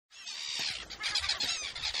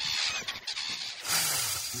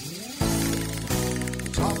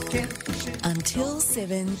Until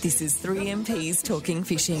 7, this is 3MP's Talking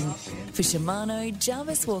Fishing for Shimano,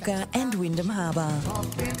 Jarvis Walker and Wyndham Harbour.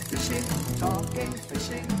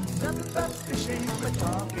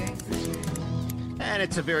 And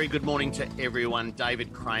it's a very good morning to everyone.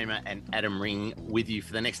 David Kramer and Adam Ring with you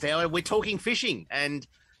for the next hour. We're talking fishing, and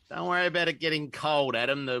don't worry about it getting cold,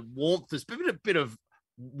 Adam. The warmth, there's been a bit of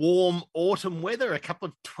warm autumn weather, a couple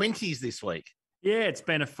of 20s this week. Yeah, it's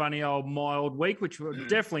been a funny old mild week, which we're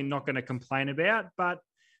definitely not going to complain about. But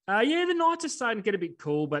the nights are starting to get a bit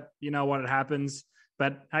cool, but you know what, it happens.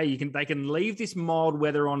 But hey, they can leave this mild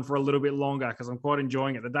weather on for a little bit longer because I'm quite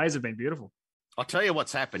enjoying it. The days have been beautiful. I'll tell you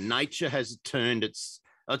what's happened. Nature has turned its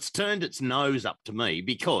nose up to me,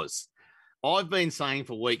 because I've been saying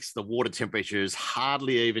for weeks the water temperature has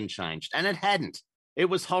hardly even changed, and it hadn't. It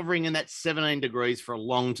was hovering in that 17 degrees for a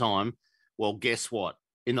long time. Well, guess what?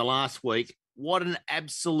 In the last week, what an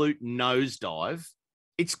absolute nosedive.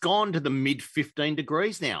 It's gone to the mid 15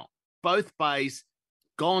 degrees now. Both bays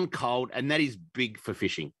gone cold, and that is big for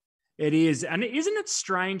fishing. It is. And isn't it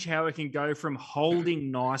strange how it can go from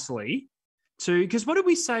holding nicely to, because what did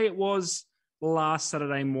we say it was last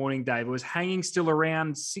Saturday morning, Dave? It was hanging still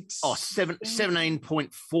around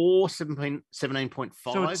 17.4,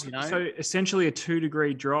 17.5. So essentially a 2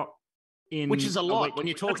 degree drop. Which is a lot when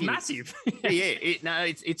you're talking. That's massive.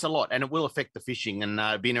 It's a lot, and it will affect the fishing. And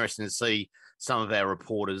it'd be interesting to see some of our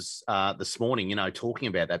reporters this morning, talking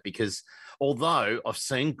about that, because although I've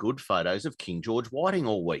seen good photos of King George whiting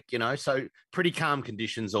all week, so pretty calm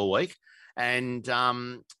conditions all week. And,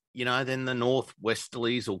 then the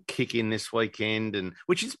northwesterlies will kick in this weekend, and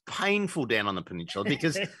which is painful down on the peninsula,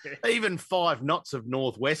 because even 5 knots of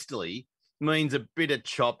northwesterly means a bit of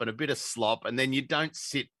chop and a bit of slop, and then you don't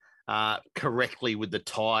sit correctly with the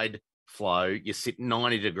tide flow. You sit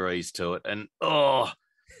 90 degrees to it, and I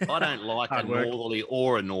don't like a northerly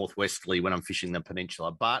or a northwesterly when I'm fishing the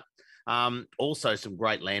peninsula. But also some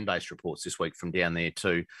great land-based reports this week from down there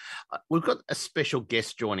too. We've got a special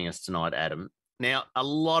guest joining us tonight, Adam. Now, I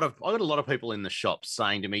got a lot of people in the shop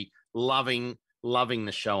saying to me, loving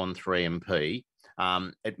the show on 3MP.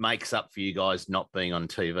 It makes up for you guys not being on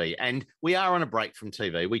TV, and we are on a break from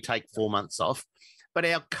TV. We take 4 months off. But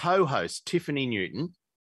our co-host, Tiffany Newton,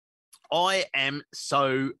 I am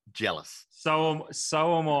so jealous. So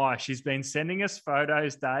am I. She's been sending us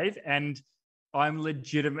photos, Dave, and I'm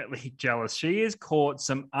legitimately jealous. She has caught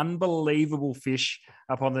some unbelievable fish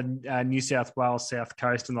up on the New South Wales South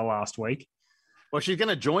Coast in the last week. Well, she's going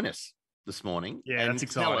to join us this morning. Yeah, that's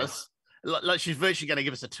exciting. Tell us, like, she's virtually going to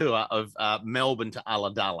give us a tour of Melbourne to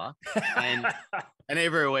Ulladulla and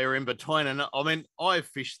everywhere in between. And I mean, I've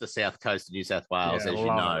fished the south coast of New South Wales, as you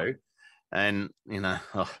know. And,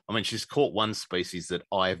 she's caught one species that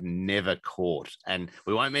I have never caught. And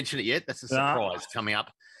we won't mention it yet. That's a surprise coming up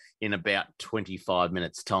in about 25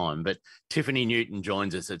 minutes' time. But Tiffany Newton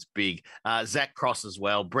joins us. It's big. Zach Cross as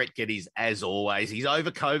well. Brett Geddes, as always. He's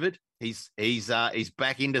over COVID. He's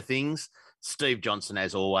back into things. Steve Johnson,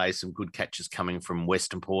 as always, some good catches coming from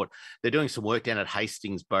Western Port. They're doing some work down at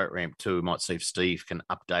Hastings Boat Ramp too. We might see if Steve can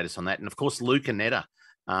update us on that. And, of course, Luca Netta.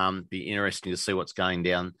 Be interesting to see what's going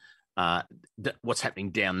down, what's happening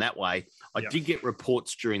down that way. I did get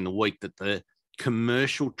reports during the week that the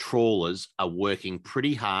commercial trawlers are working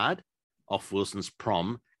pretty hard off Wilson's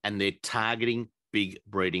Prom, and they're targeting big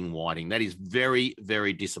breeding whiting. That is very,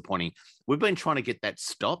 very disappointing. We've been trying to get that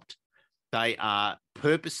stopped. They are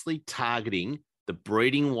purposely targeting the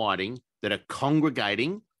breeding whiting that are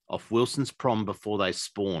congregating off Wilson's Prom before they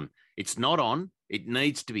spawn. It's not on. It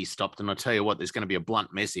needs to be stopped. And I'll tell you what, there's going to be a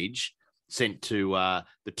blunt message sent to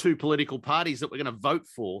the two political parties that we're going to vote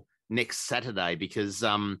for next Saturday, because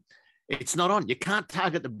it's not on. You can't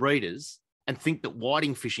target the breeders and think that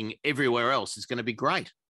whiting fishing everywhere else is going to be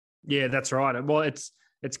great. Yeah, that's right. Well, it's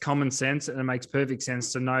common sense, and it makes perfect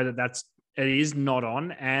sense to know that it is not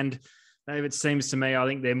on. And Dave, it seems to me, I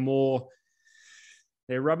think they're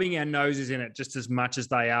rubbing our noses in it just as much as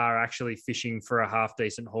they are actually fishing for a half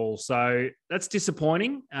decent haul. So that's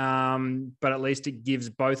disappointing, but at least it gives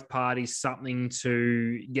both parties something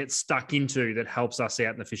to get stuck into that helps us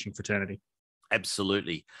out in the fishing fraternity.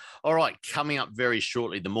 Absolutely. All right, coming up very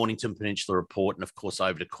shortly, the Mornington Peninsula Report, and of course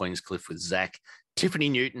over to Queenscliff with Zach, Tiffany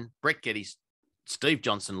Newton, Brett Geddes, Steve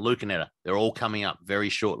Johnson, Luca Netta. They're all coming up very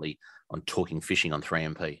shortly on Talking Fishing on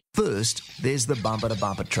 3MP. First, there's the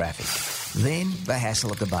bumper-to-bumper traffic. Then, the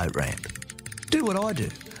hassle at the boat ramp. Do what I do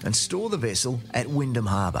and store the vessel at Wyndham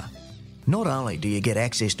Harbour. Not only do you get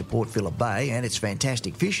access to Port Phillip Bay and its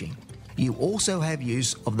fantastic fishing, you also have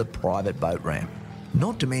use of the private boat ramp.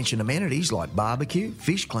 Not to mention amenities like barbecue,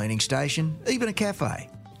 fish cleaning station, even a cafe.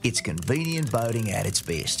 It's convenient boating at its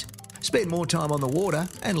best. Spend more time on the water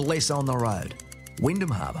and less on the road. Wyndham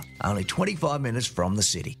Harbour, only 25 minutes from the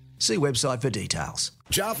city. See website for details.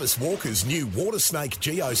 Jarvis Walker's new Watersnake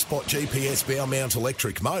GeoSpot GPS bow mount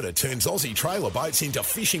electric motor turns Aussie trailer boats into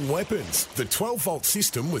fishing weapons. The 12-volt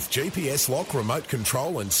system with GPS lock, remote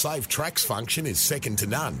control and save tracks function is second to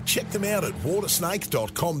none. Check them out at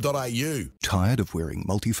watersnake.com.au. Tired of wearing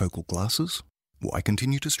multifocal glasses? Why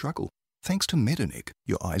continue to struggle? Thanks to Medonic,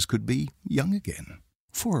 your eyes could be young again.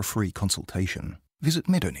 For a free consultation, visit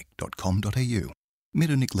medonic.com.au.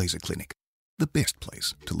 Medonic Laser Clinic, the best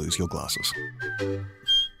place to lose your glasses.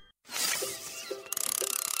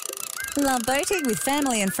 Love boating with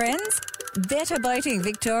family and friends? Better Boating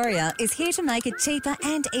Victoria is here to make it cheaper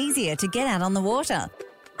and easier to get out on the water.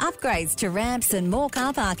 Upgrades to ramps and more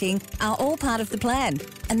car parking are all part of the plan,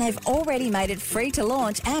 and they've already made it free to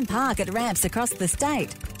launch and park at ramps across the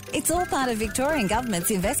state. It's all part of Victorian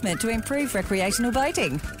Government's investment to improve recreational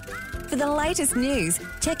boating. For the latest news,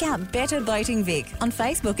 check out Better Boating Vic on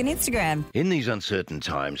Facebook and Instagram. In these uncertain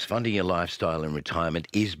times, funding your lifestyle and retirement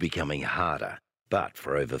is becoming harder. But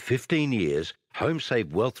for over 15 years,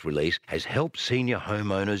 HomeSafe Wealth Release has helped senior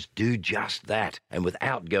homeowners do just that, and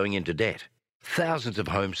without going into debt. Thousands of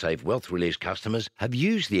HomeSafe Wealth Release customers have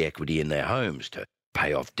used the equity in their homes to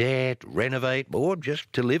pay off debt, renovate, or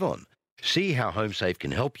just to live on. See how HomeSafe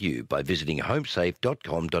can help you by visiting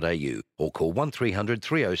homesafe.com.au or call 1300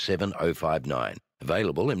 307 059.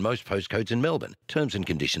 Available in most postcodes in Melbourne. Terms and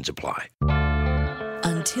conditions apply.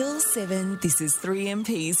 Until 7, this is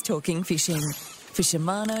 3MPs Talking Fishing. For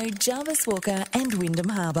Shimano, Jarvis Walker and Wyndham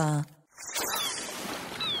Harbour.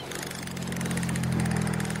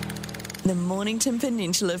 The Mornington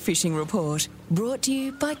Peninsula Fishing Report, brought to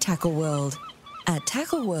you by Tackle World. At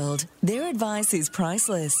Tackle World, their advice is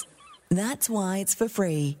priceless. That's why it's for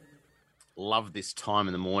free. Love this time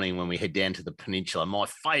in the morning when we head down to the peninsula, my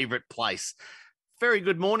favourite place. Very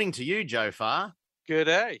good morning to you, Joe Farr. Good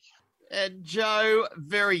day. Joe,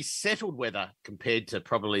 very settled weather compared to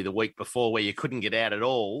probably the week before where you couldn't get out at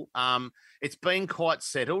all. It's been quite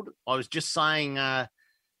settled. I was just saying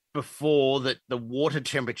before that the water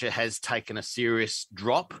temperature has taken a serious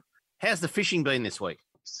drop. How's the fishing been this week?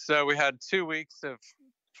 So we had 2 weeks of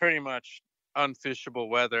pretty much unfishable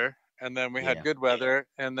weather, and then we had good weather,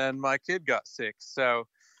 and then my kid got sick. So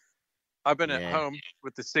I've been at home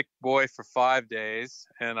with the sick boy for 5 days,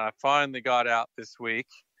 and I finally got out this week.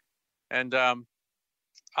 And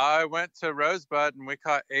I went to Rosebud, and we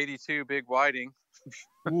caught 82 big whiting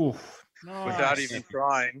without even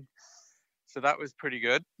trying. So that was pretty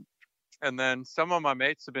good. And then some of my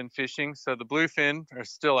mates have been fishing, so the bluefin are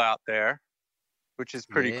still out there, which is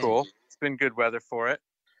pretty cool. It's been good weather for it.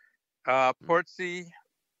 Portsea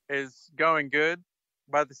is going good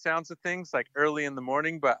by the sounds of things, like early in the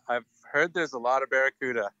morning, but I've heard there's a lot of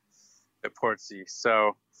barracuda at Portsea,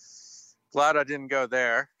 so glad I didn't go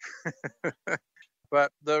there.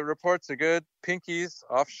 But the reports are good. Pinkies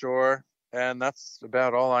offshore, and that's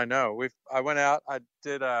about all I know. I went out, I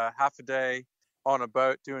did a half a day on a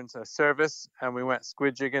boat doing a service, and we went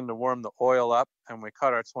squid jigging to warm the oil up, and we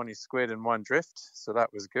caught our 20 squid in one drift, so that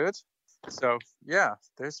was good. So yeah,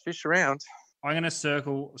 there's fish around. I'm going to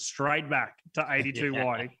circle straight back to 82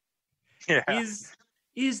 whiting. Yeah.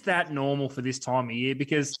 Is that normal for this time of year?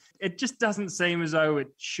 Because it just doesn't seem as though it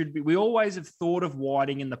should be. We always have thought of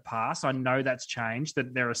whiting in the past. I know that's changed,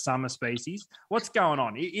 that there are summer species. What's going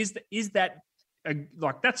on? Is that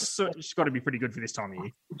that's it's got to be pretty good for this time of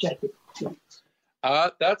year?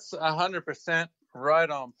 That's 100% right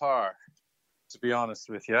on par, to be honest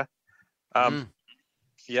with you.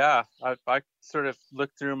 Yeah, I sort of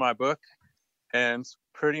looked through my book, and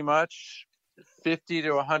pretty much 50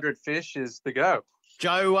 to 100 fish is the go.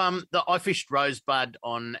 Joe, I fished Rosebud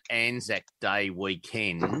on Anzac Day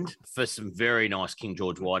weekend for some very nice King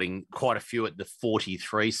George whiting, quite a few at the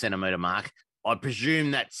 43 centimetre mark. I presume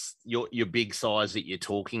that's your big size that you're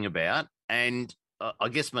talking about. And I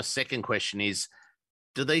guess my second question is,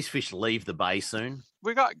 do these fish leave the bay soon?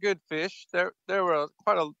 We got good fish. There were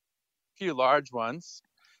quite a few large ones.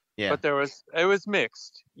 Yeah. But it was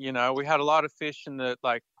mixed. You know, we had a lot of fish in the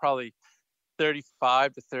probably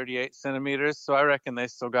 35 to 38 centimeters. So I reckon they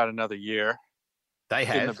still got another year. They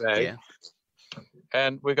have, in the bay. Yeah.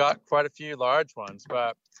 And we got quite a few large ones,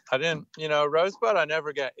 but I didn't, Rosebud, I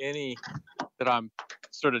never get any that I'm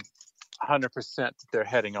sort of 100% that they're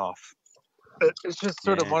heading off. It's just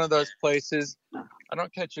sort of one of those places. I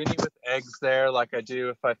don't catch any with eggs there like I do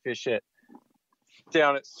if I fish it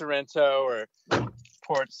down at Sorrento or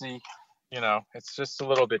Portsea. it's just a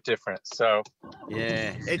little bit different. So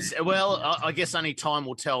yeah, I guess only time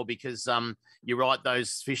will tell, because you're right,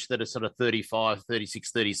 those fish that are sort of 35,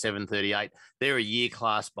 36, 37, 38, they're a year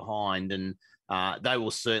class behind, and they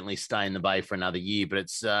will certainly stay in the bay for another year. But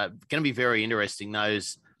it's going to be very interesting.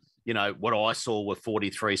 Those, what I saw were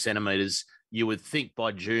 43 centimetres. You would think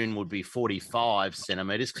by June would be 45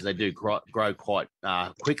 centimetres, because they do grow quite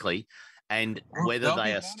quickly. And whether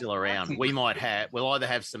they are still around, we'll either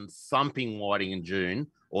have some thumping whiting in June,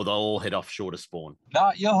 or they'll all head offshore to spawn.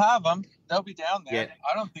 No, you'll have them. They'll be down there. Yeah.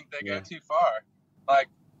 I don't think they go too far.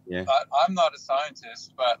 I'm not a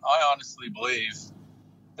scientist, but I honestly believe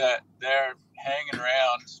that they're hanging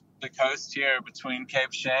around the coast here between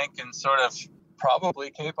Cape Schanck and sort of probably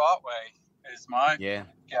Cape Otway is my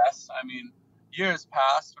guess. I mean, years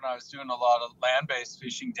past, when I was doing a lot of land-based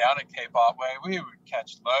fishing down at Cape Otway, we would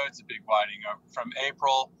catch loads of big whiting from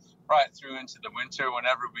April right through into the winter.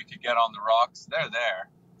 Whenever we could get on the rocks, they're there.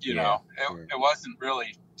 It wasn't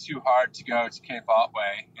really too hard to go to Cape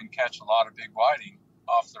Otway and catch a lot of big whiting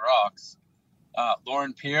off the rocks.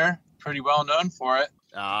 Lauren Pier, pretty well known for it.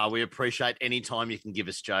 We appreciate any time you can give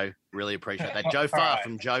us, Joe. Really appreciate that. Joe Farr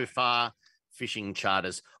from Joe Farr Fishing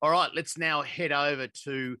Charters. All right, let's now head over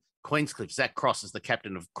to Queenscliff. Zach Cross is the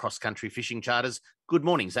captain of Cross Country Fishing Charters. Good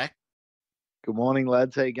morning, Zach. Good morning,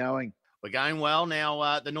 lads. How you going? We're going well.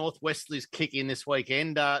 Now, the Northwesterlies kick in this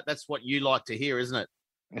weekend. That's what you like to hear, isn't it?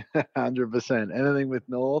 100%. Anything with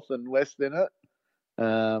North and West in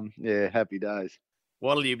it. Happy days.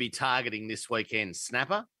 What'll you be targeting this weekend?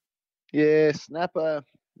 Snapper? Yeah, snapper.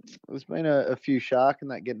 There's been a few shark in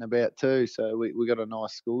that getting about too. So we got a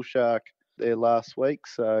nice school shark there last week.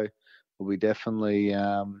 So we'll be definitely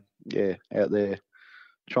out there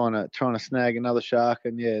trying to snag another shark,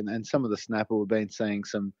 and some of the snapper, we've been seeing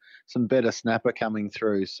some better snapper coming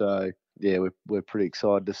through. So we're pretty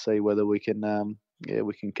excited to see whether we can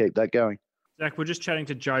keep that going. Zach, we're just chatting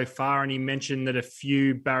to Joe Farr, and he mentioned that a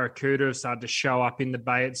few barracuda have started to show up in the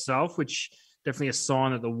bay itself, which definitely a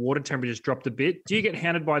sign that the water temperature's dropped a bit. Do you get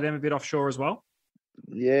hounded by them a bit offshore as well?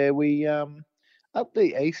 Yeah, we up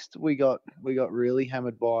the east we got really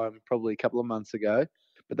hammered by them probably a couple of months ago,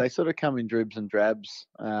 but they sort of come in dribs and drabs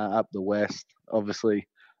up the west. Obviously,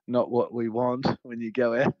 not what we want when you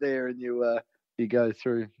go out there and you go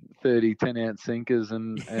through 30 10-ounce sinkers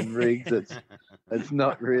and rigs. It's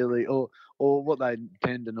not really, or what they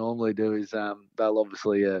tend to normally do is they'll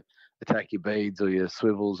obviously attack your beads or your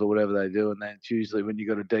swivels or whatever they do, and then it's usually when you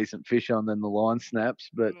got a decent fish on, then the line snaps.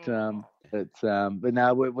 But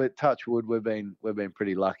no, we're touch wood. We've been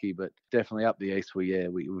pretty lucky, but definitely up the east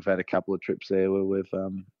we've had a couple of trips there where we've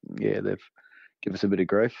they've given us a bit of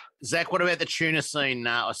grief. Zach, what about the tuna scene?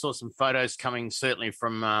 I saw some photos coming certainly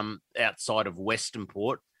from outside of Western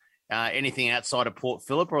Port. Anything outside of Port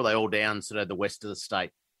Phillip, or are they all down sort of the west of the state?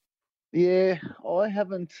 Yeah, I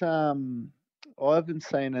haven't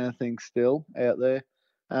seen anything still out there.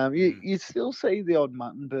 You still see the odd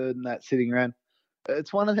mutton bird and that sitting around.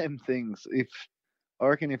 It's one of them things. I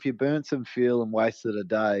reckon if you burnt some fuel and wasted a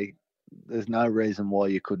day, there's no reason why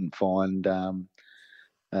you couldn't find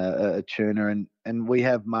a tuna. And we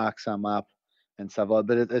have marked some up and stuff like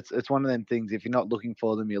that. But it's one of them things. If you're not looking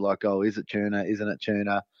for them, you're like, oh, is it tuna? Isn't it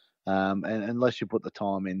tuna? And unless you put the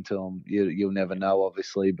time into them, you'll never know,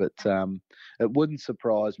 obviously. But it wouldn't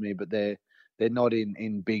surprise me. But they're not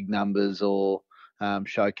in big numbers or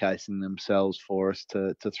showcasing themselves for us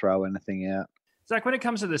to throw anything out. Zach, when it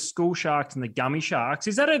comes to the school sharks and the gummy sharks,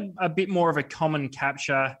 is that a bit more of a common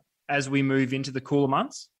capture as we move into the cooler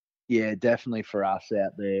months? Yeah, definitely for us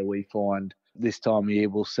out there. We find this time of year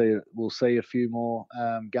we'll see a few more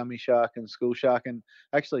gummy shark and school shark. And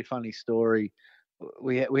actually, funny story,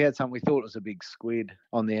 we had something, we thought it was a big squid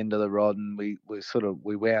on the end of the rod, and we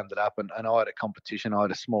wound it up, and I had a competition. I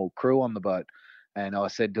had a small crew on the boat, and I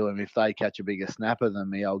said to him, if they catch a bigger snapper than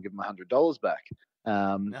me, I'll give them $100 back.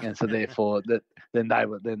 And so therefore then they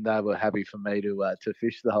were happy for me to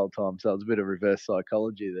fish the whole time. So it was a bit of reverse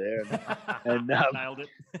psychology there. And nailed it.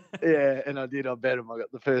 Yeah, and I did. I bet them. I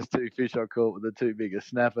got the first two fish I caught with the two biggest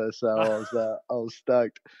snappers. So I was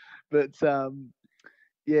stoked. But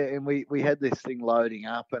and we had this thing loading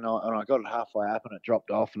up, and I got it halfway up, and it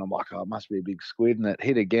dropped off, and I'm like, oh, it must be a big squid, and it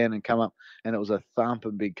hit again and come up, and it was a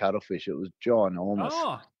thumping big cuttlefish. It was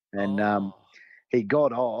ginormous, he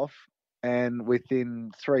got off. And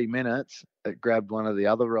within 3 minutes, it grabbed one of the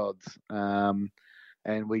other rods. And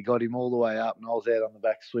we got him all the way up, and I was out on the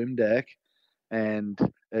back swim deck, and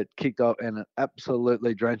it kicked off, and it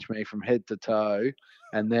absolutely drenched me from head to toe.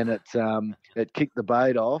 And then it kicked the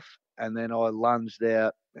bait off, and then I lunged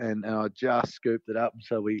out, and I just scooped it up.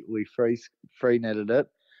 So we free netted it,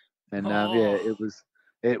 And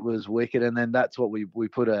it was wicked. And then that's what we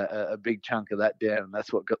put a big chunk of that down, and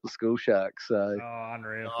that's what got the school shark. So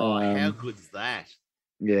unreal. How good's that?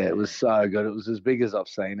 Yeah, it was so good. It was as big as I've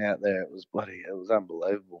seen out there. It was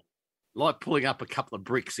unbelievable. Like pulling up a couple of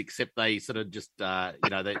bricks, except they sort of just,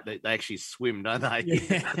 they actually swim, don't they?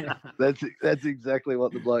 Yeah. That's exactly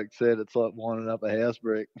what the bloke said. It's like winding up a house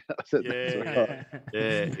brick. I said,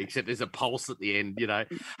 Except there's a pulse at the end,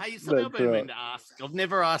 Hey, something I've been meaning to ask. I've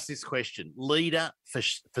never asked this question. Leader for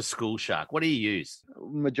School Shark. What do you use?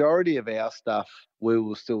 Majority of our stuff, we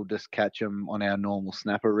will still just catch them on our normal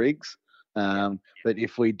snapper rigs. But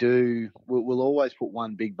if we do, we'll always put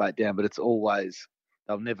one big bait down, but it's always...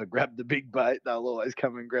 They'll never grab the big bait. They'll always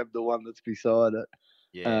come and grab the one that's beside it.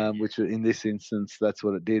 Which in this instance, that's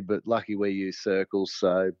what it did. But lucky we use circles,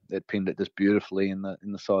 so it pinned it just beautifully in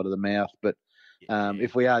the side of the mouth. But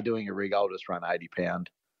if we are doing a rig, I'll just run 80 pound.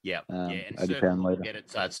 And 80 pound leader. Get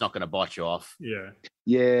it, so it's not going to bite you off. Yeah,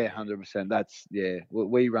 100%.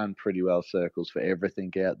 We run pretty well circles for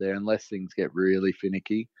everything out there, unless things get really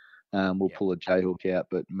finicky. We'll pull a J hook out,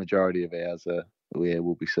 but majority of ours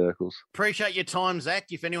will be circles. Appreciate your time,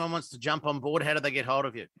 Zach. If anyone wants to jump on board, how do they get hold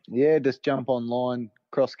of you? Yeah, just jump online,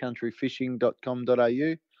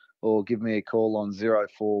 crosscountryfishing.com.au, or give me a call on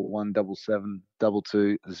 04177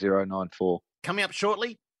 22094. Coming up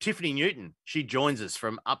shortly, Tiffany Newton. She joins us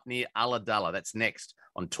from up near Ulladulla. That's next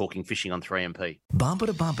on Talking Fishing on 3MP. Bumper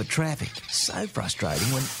to bumper traffic. So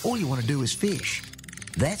frustrating when all you want to do is fish.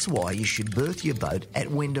 That's why you should berth your boat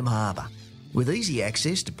at Wyndham Harbour. With easy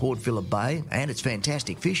access to Port Phillip Bay and its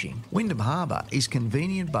fantastic fishing, Wyndham Harbour is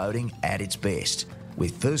convenient boating at its best.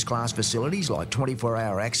 With first-class facilities like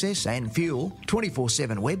 24-hour access and fuel,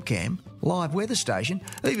 24/7 webcam, live weather station,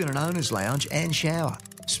 even an owner's lounge and shower.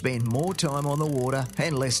 Spend more time on the water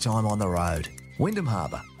and less time on the road. Wyndham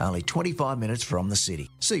Harbour, only 25 minutes from the city.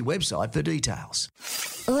 See website for details.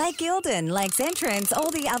 Lake Gilden, Lakes Entrance or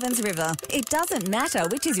the Ovens River. It doesn't matter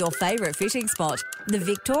which is your favourite fishing spot. The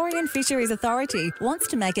Victorian Fisheries Authority wants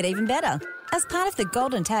to make it even better. As part of the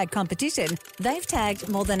Golden Tag competition, they've tagged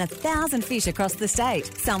more than 1,000 fish across the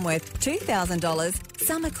state, some worth $2,000,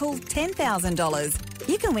 some are called $10,000.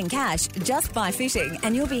 You can win cash just by fishing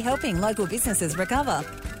and you'll be helping local businesses recover.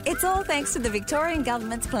 It's all thanks to the Victorian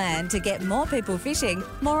Government's plan to get more people fishing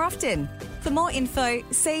more often. For more info,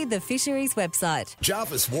 see the Fisheries website.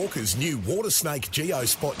 Jarvis Walker's new Water Snake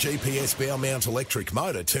GeoSpot GPS bow mount electric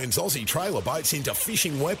motor turns Aussie trailer boats into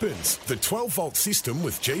fishing weapons. The 12-volt system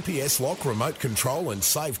with GPS lock, remote control and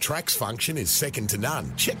save tracks function is second to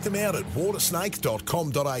none. Check them out at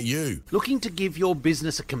watersnake.com.au. Looking to give your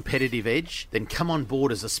business a competitive edge? Then come on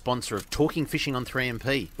board as a sponsor of Talking Fishing on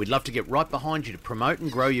 3MP. We'd love to get right behind you to promote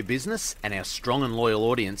and grow your business, and our strong and loyal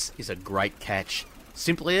audience is a great catch.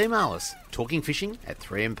 Simply email us,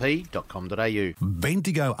 talkingfishing@3mp.com.au.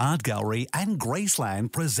 Bendigo Art Gallery and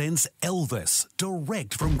Graceland presents Elvis,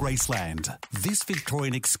 direct from Graceland. This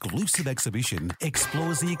Victorian exclusive exhibition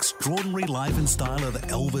explores the extraordinary life and style of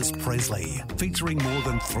Elvis Presley, featuring more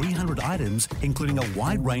than 300 items, including a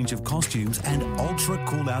wide range of costumes and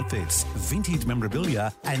ultra-cool outfits, vintage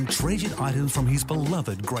memorabilia, and treasured items from his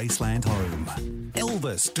beloved Graceland home.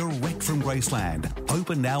 Elvis, direct from Graceland.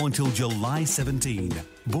 Open now until July 17.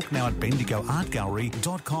 Book now at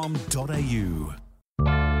bendigoartgallery.com.au.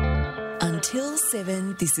 Until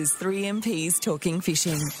 7, this is 3MP's Talking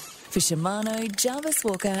Fishing. For Shimano, Jarvis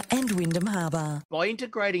Walker and Wyndham Harbour. By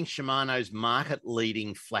integrating Shimano's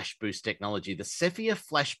market-leading Flash Boost technology, the Cephia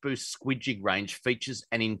Flash Boost squid jig range features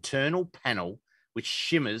an internal panel which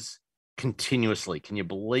shimmers continuously. Can you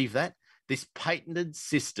believe that? This patented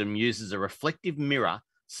system uses a reflective mirror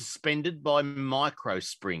suspended by micro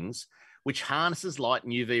springs, which harnesses light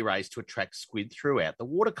and UV rays to attract squid throughout the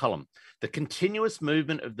water column. The continuous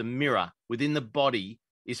movement of the mirror within the body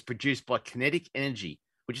is produced by kinetic energy,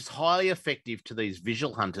 which is highly effective to these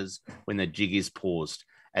visual hunters when the jig is paused,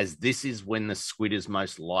 as this is when the squid is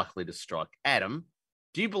most likely to strike. Adam,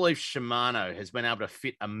 do you believe Shimano has been able to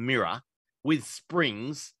fit a mirror with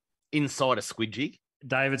springs inside a squid jig?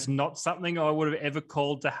 Dave, it's not something I would have ever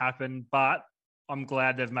called to happen, but I'm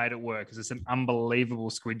glad they've made it work because it's an unbelievable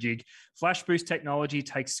squid jig. Flash Boost technology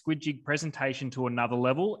takes squid jig presentation to another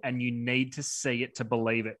level, and you need to see it to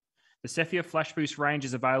believe it. The Cephia Flash Boost range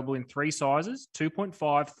is available in 3 sizes,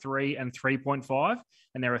 2.5, 3, and 3.5,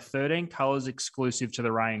 and there are 13 colours exclusive to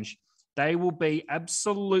the range. They will be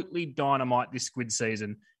absolutely dynamite this squid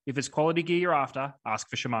season. If it's quality gear you're after, ask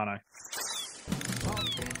for Shimano.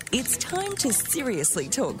 It's time to seriously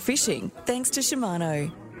talk fishing, thanks to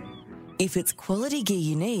Shimano. If it's quality gear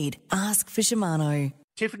you need, ask for Shimano.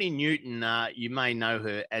 Tiffany Newton, you may know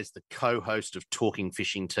her as the co-host of Talking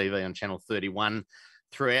Fishing TV on Channel 31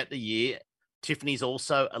 throughout the year. Tiffany's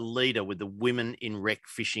also a leader with the Women in Rec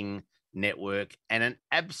Fishing Network and an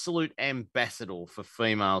absolute ambassador for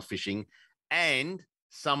female fishing, and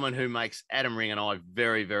someone who makes Adam Ring and I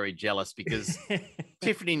very, very jealous because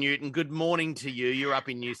Tiffany Newton, good morning to you. You're up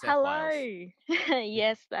in New South Wales. Hello.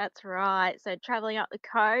 Yes, that's right. So traveling up the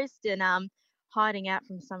coast and hiding out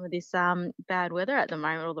from some of this bad weather at the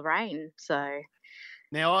moment, or the rain. So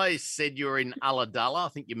now, I said you were in Ulladulla. I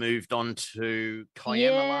think you moved on to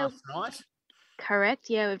Kiama last night. Correct.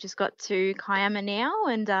 Yeah, we've just got to Kiama now,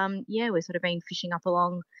 and we're sort of been fishing up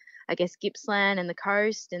along, I guess, Gippsland and the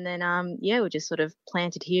coast, and then we're just sort of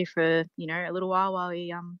planted here for a little while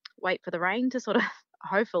we wait for the rain to sort of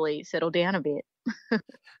hopefully settle down a bit.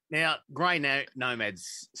 Now, grey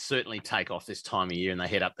nomads certainly take off this time of year and they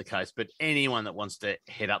head up the coast, but anyone that wants to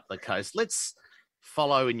head up the coast, let's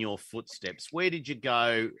follow in your footsteps. Where did you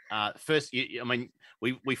go first?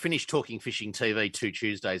 We finished Talking Fishing TV 2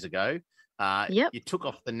 Tuesdays ago. You took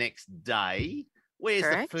off the next day. Where's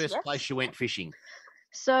the first place you went fishing?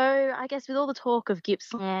 So I guess with all the talk of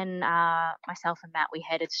Gippsland, myself and Matt, we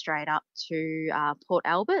headed straight up to Port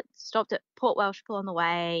Albert, stopped at Port Welshpool on the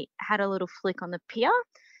way, had a little flick on the pier.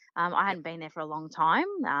 I hadn't been there for a long time,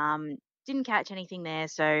 didn't catch anything there,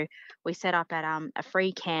 so we set up at a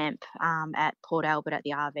free camp at Port Albert at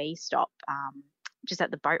the RV stop, just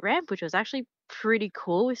at the boat ramp, which was actually pretty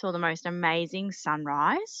cool. We saw the most amazing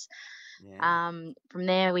sunrise. Yeah. From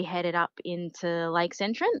there, we headed up into Lakes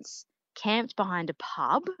Entrance, camped behind a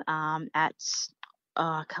pub at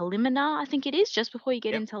Kalimina, I think it is, just before you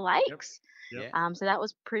get into Lakes. Yep. So that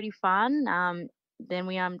was pretty fun. Then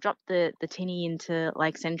we dropped the tinny into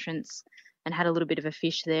Lakes Entrance and had a little bit of a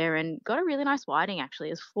fish there and got a really nice whiting, actually.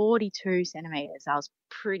 It was 42 centimetres. I was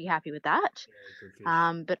pretty happy with that.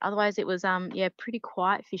 Yeah, but otherwise it was, pretty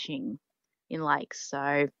quiet fishing in Lakes.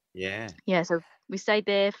 So, so we stayed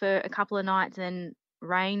there for a couple of nights and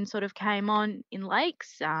rain sort of came on in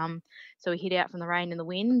Lakes. So we hid out from the rain and the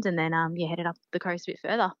wind and then, headed up the coast a bit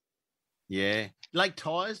further. Yeah. Lake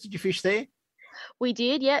Tyers, did you fish there? We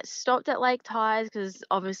did, yeah. Stopped at Lake Tyers because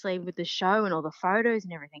obviously with the show and all the photos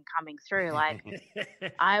and everything coming through, like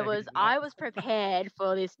I was prepared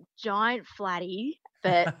for this giant flatty,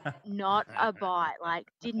 but not a bite. Like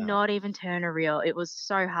did not even turn a reel. It was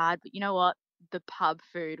so hard, but you know what? The pub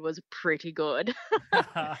food was pretty good.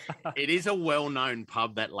 It is a well-known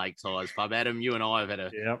pub, that Lake Tyers pub. Adam, you and I have had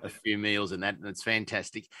a few meals in that, and it's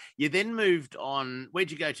fantastic. You then moved on. Where'd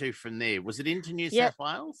you go to from there? Was it into New South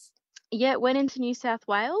Wales? Yeah, went into New South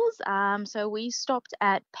Wales. So we stopped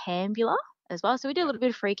at Pambula as well. So we did a little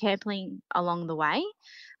bit of free camping along the way.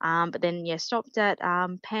 But then, stopped at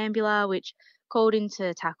Pambula, which called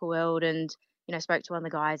into Tackle World and, spoke to one of the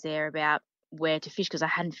guys there about where to fish because I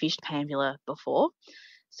hadn't fished Pambula before.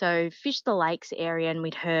 So fished the lakes area and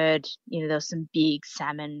we'd heard, there was some big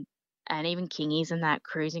salmon and even kingies and that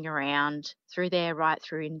cruising around through there, right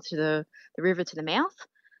through into the river to the mouth.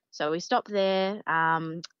 So we stopped there,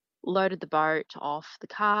 loaded the boat off the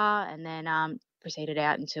car and then proceeded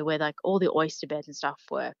out into where like all the oyster beds and stuff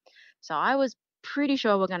were. So I was pretty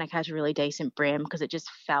sure we're going to catch a really decent brim because it just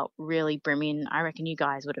felt really brimmy and I reckon you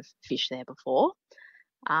guys would have fished there before.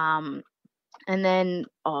 And then,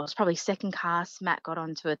 it was probably second cast, Matt got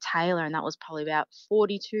onto a tailor and that was probably about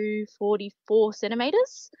 42, 44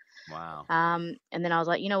 centimetres. Wow. And then I was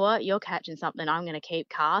like, you know what, you're catching something, I'm going to keep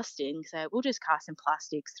casting. So we'll just cast in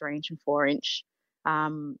plastics, 3-inch and 4-inch,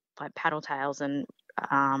 like paddle tails and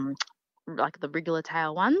like the regular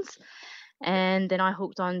tail ones. And then I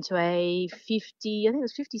hooked onto a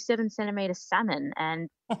 57 centimetre salmon and,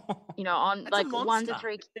 on like 1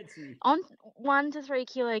 to 3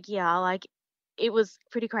 kilo gear, like it was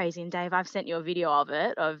pretty crazy. And Dave, I've sent you a video of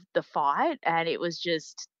it, of the fight, and it was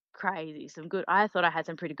just crazy. I thought I had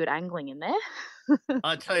some pretty good angling in there.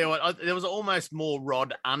 I tell you what, there was almost more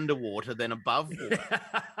rod underwater than above water.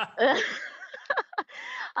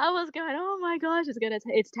 I was going, oh my gosh,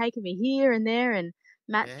 it's taking me here and there, and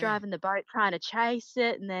Matt's driving the boat trying to chase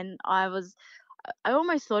it, and then I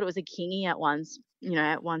almost thought it was a kingy at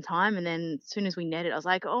one time, and then as soon as we netted, I was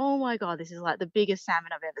like, oh my god, this is like the biggest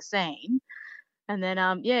salmon I've ever seen. And then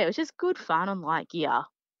it was just good fun on light gear.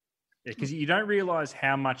 Yeah, because you don't realise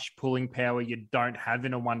how much pulling power you don't have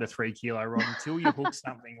in a 1 to 3 kilo rod until you hook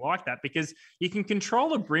something like that, because you can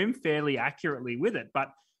control a brim fairly accurately with it, but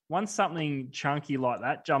once something chunky like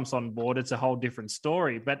that jumps on board, it's a whole different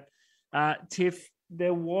story. But Tiff,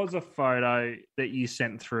 there was a photo that you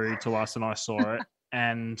sent through to us and I saw it,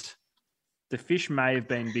 and the fish may have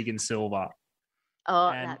been big and silver. Oh,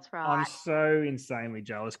 And that's right. I'm so insanely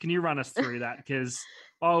jealous. Can you run us through that? Because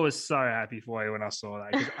I was so happy for you when I saw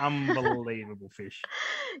that. Because unbelievable fish.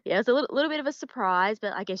 Yeah, it's a little bit of a surprise,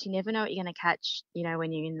 but I guess you never know what you're going to catch,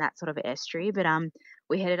 when you're in that sort of estuary. But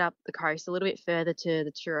we headed up the coast a little bit further to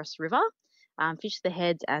the Turos River, fished the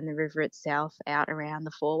heads and the river itself out around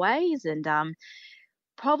the foreways, and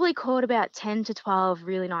probably caught about 10 to 12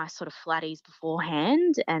 really nice sort of flatties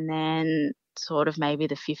beforehand, and then sort of maybe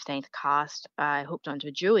the 15th cast I hooked onto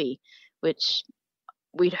a jewie, which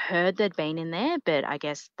we'd heard they'd been in there, but I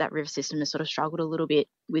guess that river system has sort of struggled a little bit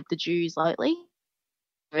with the jews lately,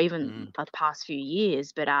 or even the past few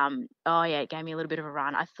years. But it gave me a little bit of a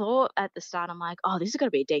run. I thought at the start, I'm like, oh, this is going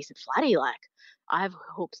to be a decent flatty. Like, I have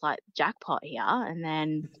hooks like jackpot here. And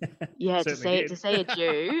then, to see a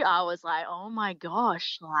Jew, I was like, oh my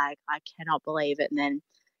gosh, like, I cannot believe it. And then,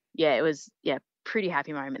 it was, pretty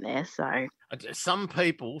happy moment there. So some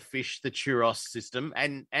people fish the Turos system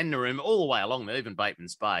and Narooma all the way along there, even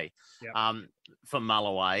Bateman's Bay, for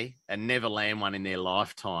mulloway, and never land one in their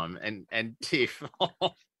lifetime. And Tiff,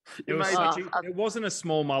 it wasn't a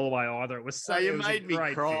small mulloway either. It was so. You made me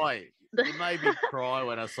cry. You made me cry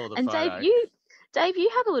when I saw the photo. And Dave, you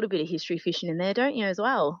have a little bit of history fishing in there, don't you, as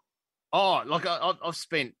well? Oh, like I've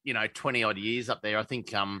spent 20 odd years up there. I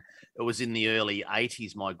think it was in the early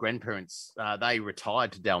 80s. My grandparents they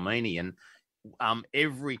retired to Dalmini, and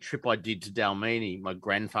every trip I did to Dalmini, my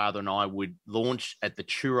grandfather and I would launch at the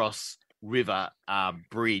Turos River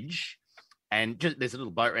bridge, and there's a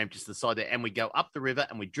little boat ramp just to the side there, and we go up the river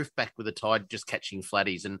and we drift back with the tide, just catching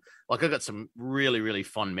flatties. And like I got some really, really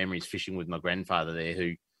fond memories fishing with my grandfather there,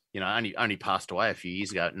 who only passed away a few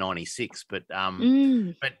years ago at 96.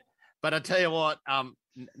 But I tell you what,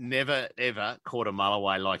 never, ever caught a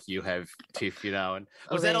mulloway like you have, Tiff, And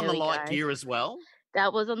was that on the light gear as well?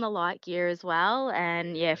 That was on the light gear as well.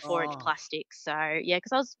 And, 4-inch plastic. So,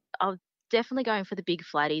 because I was definitely going for the big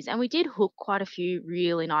flatties. And we did hook quite a few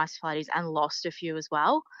really nice flatties and lost a few as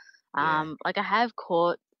well. Like I have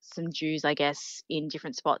caught some Jews, I guess, in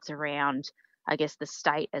different spots around, I guess, the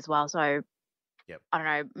state as well. So, I don't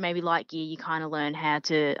know, maybe light gear, you kind of learn how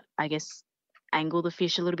to, I guess, angle the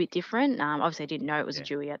fish a little bit different. Obviously I didn't know it was a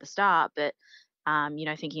jewie at the start, but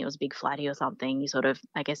thinking it was a big flatty or something, you sort of,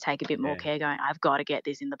 I guess, take a bit more care going, I've got to get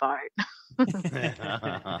this in the boat.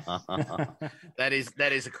 That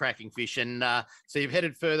is a cracking fish. And so you've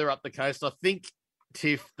headed further up the coast. I think,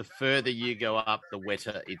 Tiff, the further you go up, the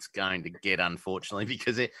wetter it's going to get, unfortunately,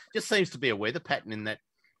 because it just seems to be a weather pattern in that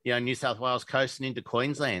New South Wales coast and into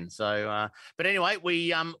Queensland. So, but anyway,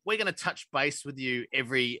 we're going to touch base with you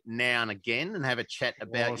every now and again and have a chat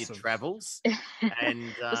about your travels.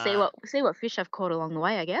 And we'll see what fish I've caught along the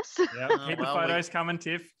way, I guess. Yeah, keep the photos coming,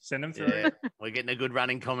 Tiff. Send them through. Yeah, we're getting a good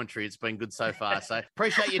running commentary. It's been good so far. So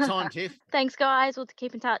appreciate your time, Tiff. Thanks, guys. We'll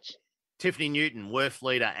keep in touch. Tiffany Newton, WRF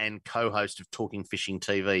leader and co-host of Talking Fishing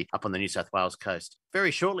TV up on the New South Wales coast.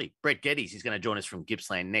 Very shortly, Brett Geddes is going to join us from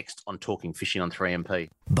Gippsland next on Talking Fishing on 3MP.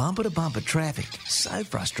 Bumper-to-bumper traffic. So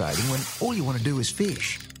frustrating when all you want to do is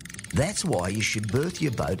fish. That's why you should berth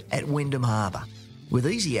your boat at Wyndham Harbour. With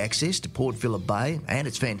easy access to Port Phillip Bay and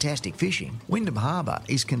its fantastic fishing, Wyndham Harbour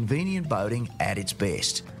is convenient boating at its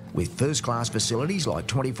best. With first-class facilities like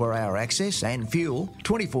 24-hour access and fuel,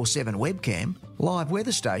 24/7 webcam, live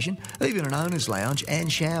weather station, even an owner's lounge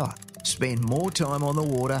and shower. Spend more time on the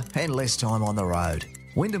water and less time on the road.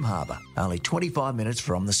 Wyndham Harbour, only 25 minutes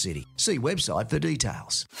from the city. See website for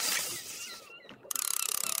details.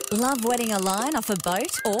 Love wetting a line off a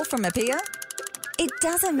boat or from a pier? It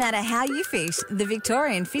doesn't matter how you fish, the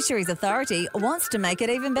Victorian Fisheries Authority wants to make it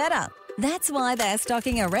even better. That's why they're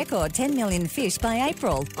stocking a record 10 million fish by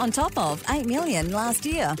April, on top of 8 million last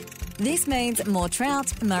year. This means more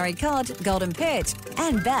trout, Murray cod, golden perch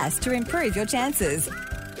and bass to improve your chances.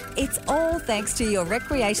 It's all thanks to your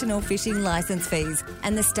recreational fishing licence fees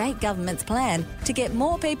and the state government's plan to get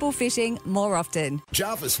more people fishing more often.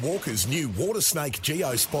 Jarvis Walker's new Water Snake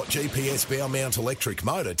GeoSpot GPS bow mount electric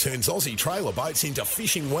motor turns Aussie trailer boats into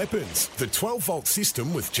fishing weapons. The 12-volt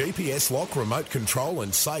system with GPS lock, remote control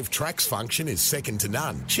and save tracks function is second to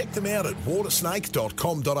none. Check them out at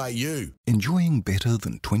watersnake.com.au. Enjoying better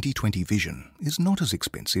than 20/20 vision is not as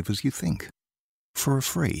expensive as you think. For a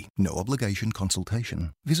free, no-obligation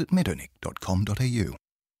consultation, visit medonic.com.au.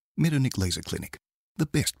 Medonic Laser Clinic, the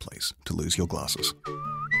best place to lose your glasses.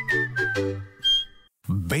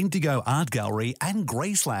 Bendigo Art Gallery and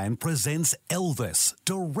Graceland presents Elvis,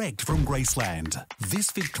 direct from Graceland.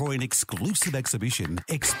 This Victorian exclusive exhibition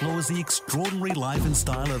explores the extraordinary life and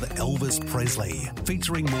style of Elvis Presley,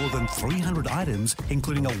 featuring more than 300 items,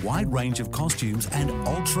 including a wide range of costumes and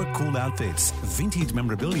ultra-cool outfits, vintage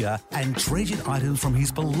memorabilia and treasured items from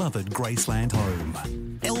his beloved Graceland home.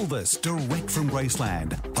 Elvis, direct from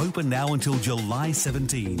Graceland. Open now until July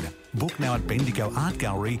 17. Book now at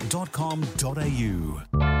bendigoartgallery.com.au.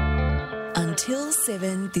 Until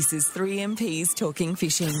 7, this is 3MPs Talking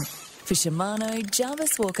Fishing. For Shimano,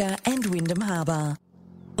 Jarvis Walker and Wyndham Harbour.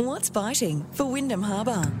 What's biting for Wyndham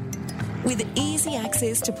Harbour? With easy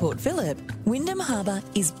access to Port Phillip, Wyndham Harbour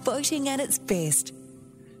is boating at its best.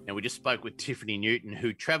 Now, we just spoke with Tiffany Newton,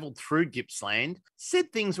 who travelled through Gippsland,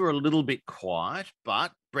 said things were a little bit quiet,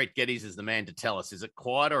 but Brett Geddes is the man to tell us. Is it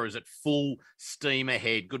quiet or is it full steam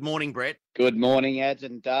ahead? Good morning, Brett. Good morning, Ads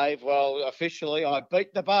and Dave. Well, officially, I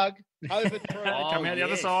beat the bug. COVID through. Come out the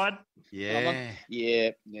other side. Yeah. Yeah.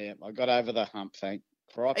 I got over the hump, thank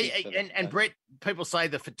crikey. And Brett, people say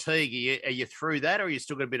the fatigue. Are you through that or are you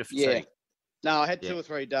still got a bit of fatigue? Yeah. No, I had 2 or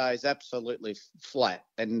 3 days absolutely flat,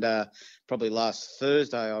 and probably last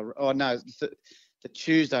Thursday the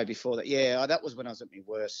Tuesday before that. Yeah, that was when I was at my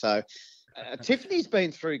worst. So Tiffany's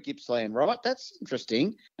been through Gippsland, right? That's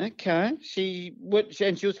interesting. Okay, she was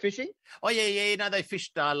fishing. Oh yeah. No, they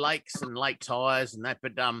fished lakes and lake tyres and that.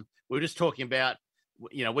 But we were just talking about.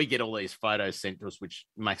 We get all these photos sent to us, which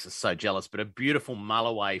makes us so jealous. But a beautiful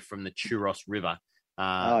mulloway from the Churros River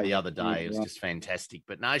the other day. It was just fantastic.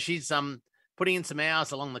 But no, she's putting in some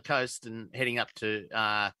hours along the coast and heading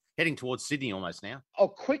towards Sydney almost now. I'll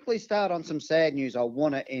quickly start on some sad news. I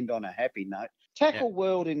want to end on a happy note. Tackle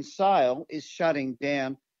World in Sale is shutting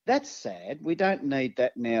down. That's sad. We don't need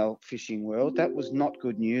that now, Fishing World. That was not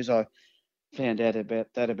good news. I found out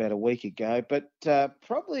about that about a week ago. But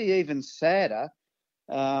probably even sadder,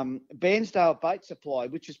 Bairnsdale Bait Supply,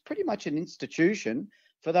 which is pretty much an institution,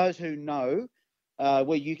 for those who know,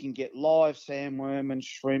 where you can get live sandworm and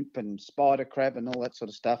shrimp and spider crab and all that sort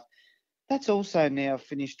of stuff. That's also now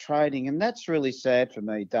finished trading, and that's really sad for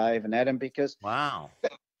me, Dave and Adam, because wow,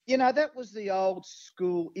 that was the old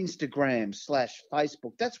school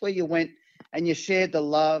Instagram/Facebook. That's where you went and you shared the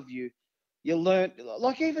love. You learnt,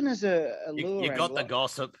 like even as a lure you got angler, the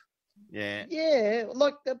gossip, yeah,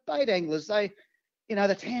 like the bait anglers, they,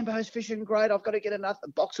 the Tambo's fishing great. I've got to get another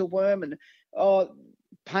box of worm, and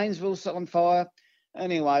Paynesville's on fire.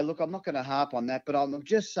 Anyway, look, I'm not going to harp on that, but I'm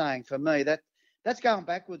just saying, for me, that's going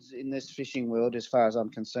backwards in this fishing world as far as I'm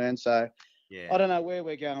concerned. So I don't know where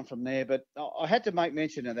we're going from there, but I had to make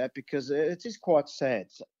mention of that because it is quite sad.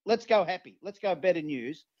 So let's go happy. Let's go better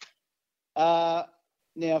news. Now,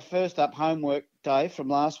 first up, homework, Dave, from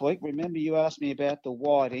last week. Remember you asked me about the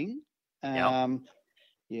whiting. Yeah,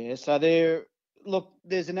 so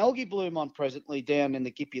there's an algae bloom on presently down in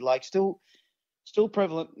the Gippy Lake, still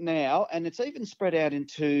prevalent now, and it's even spread out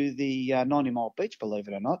into the 90 Mile Beach, believe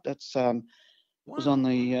it or not. That's was on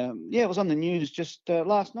the it was on the news just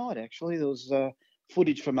last night. Actually, there was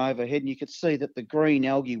footage from overhead, and you could see that the green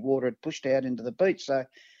algae water had pushed out into the beach. So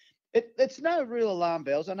it's no real alarm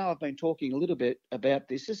bells. I know I've been talking a little bit about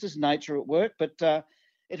this. This is nature at work, but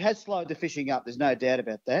it has slowed the fishing up. There's no doubt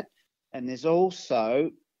about that. And there's also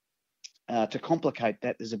to complicate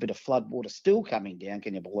that, there's a bit of flood water still coming down.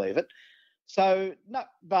 Can you believe it? So no,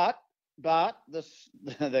 but the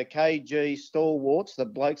KG stalwarts, the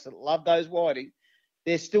blokes that love those whiting,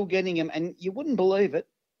 they're still getting them, and you wouldn't believe it.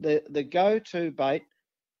 The go-to bait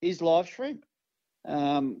is live shrimp.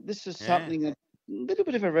 This is something a little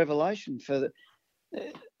bit of a revelation for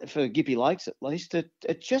Gippy Lakes, at least.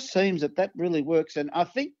 It just seems that really works, and I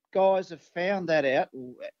think guys have found that out,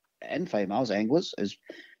 and females, anglers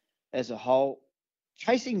as a whole,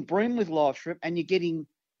 chasing bream with live shrimp, and you're getting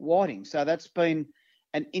whiting. So that's been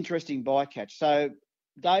an interesting bycatch. So,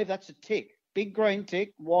 Dave, that's a tick. Big green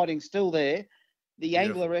tick, whiting still there. The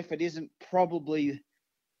angler effort isn't probably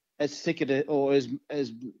as thick or as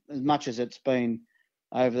much as it's been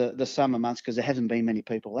over the summer months because there hasn't been many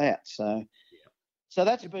people out. So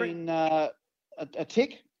that's been a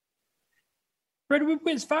tick. Brett,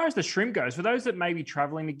 as far as the shrimp goes, for those that may be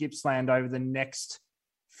travelling to Gippsland over the next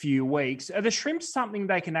few weeks, are the shrimp something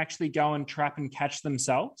they can actually go and trap and catch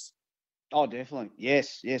themselves? Oh, definitely.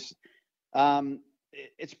 Yes.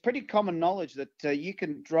 It's pretty common knowledge that you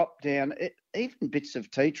can drop down even bits of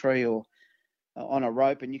tea tree or on a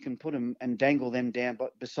rope, and you can put them and dangle them down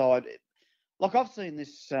beside it. Like I've seen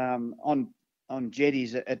this on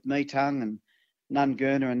jetties at Meetung and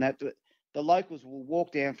Nungurna, and that the locals will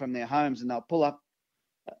walk down from their homes and they'll pull up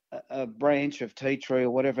a branch of tea tree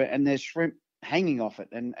or whatever, and there's shrimp hanging off it,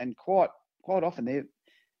 and quite often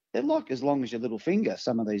they're like as long as your little finger,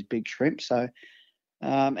 some of these big shrimp. So,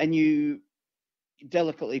 and you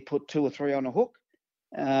delicately put 2 or 3 on a hook,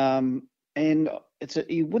 and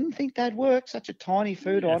you wouldn't think that'd work. Such a tiny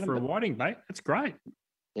food item for a whiting, mate. That's great.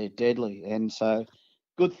 They're deadly, and so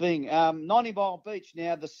good thing. 90 Mile Beach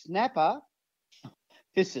now. The snapper.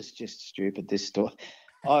 This is just stupid. This story.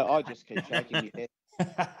 I just keep shaking your head.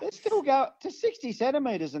 They still go to 60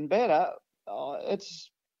 centimetres and better.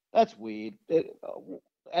 That's weird.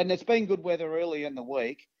 And it's been good weather early in the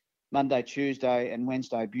week, Monday, Tuesday, and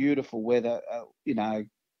Wednesday. Beautiful weather.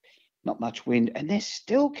 Not much wind, and they're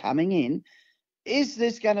still coming in. Is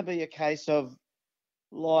this going to be a case of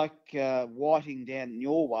like whiting down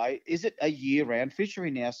your way? Is it a year-round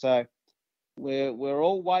fishery now? So we're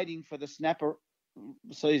all waiting for the snapper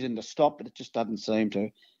season to stop, but it just doesn't seem to.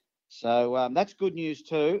 So that's good news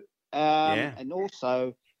too. And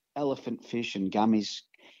also elephant fish and gummies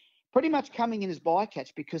pretty much coming in as bycatch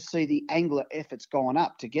because, see, the angler effort's gone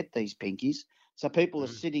up to get these pinkies. So people are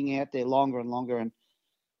sitting out there longer and longer, and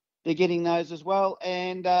they're getting those as well.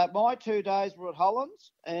 And my 2 days were at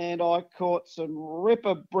Hollands, and I caught some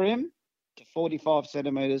ripper brim to 45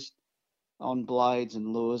 centimetres on blades and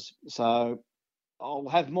lures. So I'll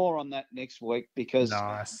have more on that next week because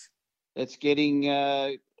it's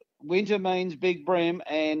getting winter means big brim.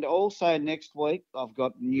 And also next week, I've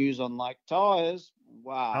got news on Lake Tyers.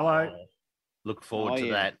 Wow. Hello. Look forward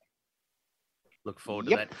to that. Look forward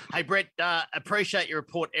to that. Hey, Brett, appreciate your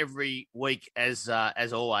report every week as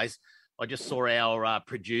always. I just saw our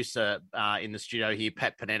producer in the studio here,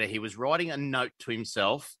 Pat Panetta. He was writing a note to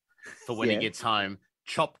himself for when he gets home.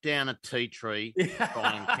 Chop down a tea tree,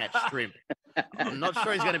 try and catch shrimp. I'm not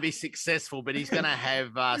sure he's going to be successful, but he's going to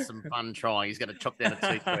have some fun trying. He's going to chop down a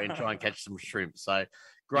tea tree and try and catch some shrimp. So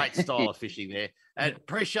great style of fishing there.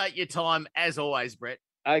 Appreciate your time as always, Brett.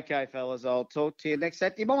 Okay, fellas. I'll talk to you next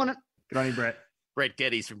Saturday morning. Good on you, Brett. Brett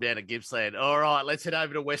Geddes from down at Gippsland. All right, let's head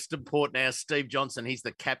over to Western Port now. Steve Johnson, he's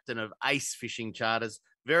the captain of Ace Fishing Charters.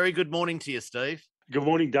 Very good morning to you, Steve. Good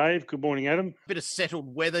morning, Dave. Good morning, Adam. Bit of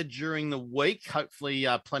settled weather during the week. Hopefully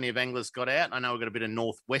plenty of anglers got out. I know we've got a bit of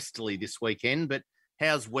northwesterly this weekend, but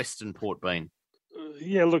how's Western Port been?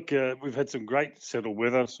 We've had some great settled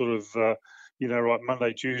weather,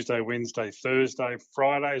 Monday, Tuesday, Wednesday, Thursday.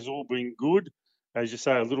 Friday's all been good. As you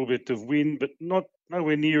say, a little bit of wind, but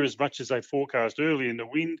nowhere near as much as they forecast early in the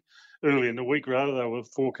week. They were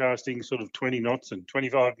forecasting sort of 20 knots and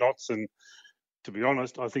 25 knots. And to be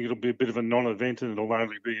honest, I think it'll be a bit of a non-event and it'll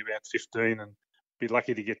only be about 15 and be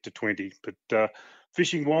lucky to get to 20. But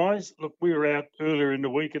fishing-wise, look, we were out earlier in the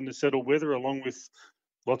week in the settled weather along with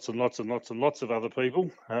lots and lots and lots and lots of other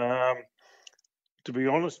people. To be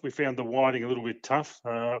honest, we found the whiting a little bit tough.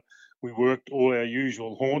 We worked all our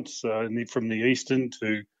usual haunts from the eastern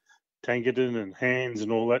to Tankerton and Hands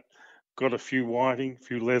and all that. Got a few whiting, a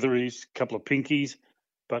few leatheries, a couple of pinkies,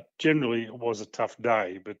 but generally it was a tough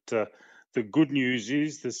day. But the good news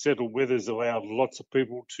is the settled weather's allowed lots of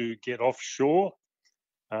people to get offshore,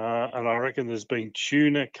 and I reckon there's been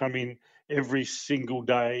tuna come in every single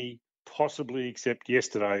day, possibly except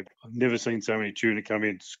yesterday. I've never seen so many tuna come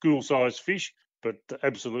in. School-sized fish, but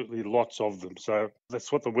absolutely lots of them. So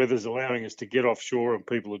that's what the weather's allowing us to get offshore, and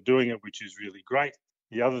people are doing it, which is really great.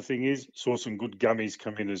 The other thing is, saw some good gummies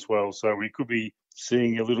come in as well. So we could be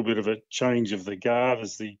seeing a little bit of a change of the guard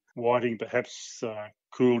as the whiting perhaps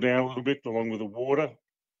cool down a little bit along with the water.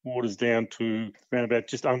 Water's down to around about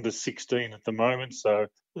just under 16 at the moment. So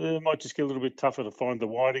it might just get a little bit tougher to find the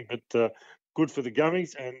whiting, but good for the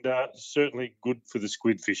gummies and certainly good for the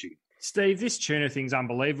squid fishing. Steve, this tuna thing's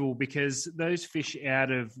unbelievable because those fish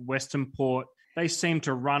out of Western Port, they seem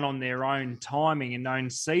to run on their own timing and own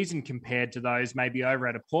season compared to those maybe over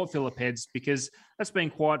at a Port Phillip Heads because that's been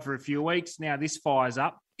quiet for a few weeks. Now this fires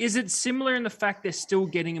up. Is it similar in the fact they're still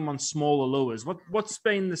getting them on smaller lures? What's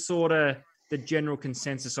been the general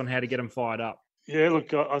consensus on how to get them fired up? Yeah,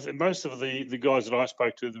 look, I think most of the guys that I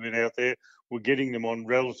spoke to that have been out there were getting them on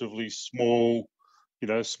relatively small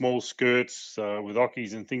skirts with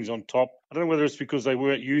ockies and things on top. I don't know whether it's because they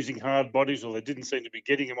weren't using hard bodies or they didn't seem to be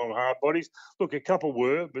getting them on hard bodies. Look, a couple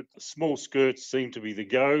were, but small skirts seem to be the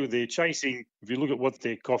go. They're chasing, if you look at what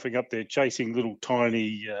they're coughing up, they're chasing little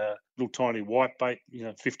tiny white bait,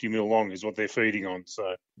 50 mil long is what they're feeding on.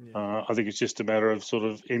 So I think it's just a matter of sort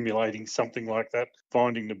of emulating something like that,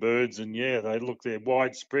 finding the birds. And they're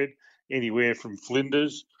widespread, anywhere from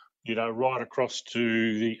Flinders, right across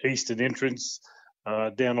to the eastern entrance,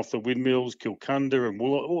 down off the windmills, Kilcunda and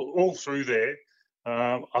Woollett, all through there.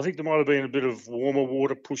 I think there might have been a bit of warmer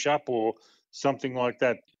water push up or something like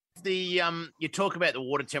that. You talk about the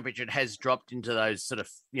water temperature, it has dropped into those sort of,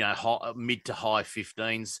 mid to high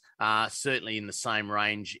 15s, certainly in the same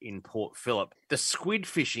range in Port Phillip. The squid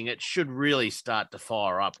fishing, it should really start to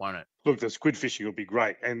fire up, won't it? Look, the squid fishing will be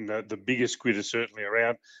great, and the biggest squid are certainly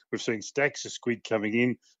around. We've seen stacks of squid coming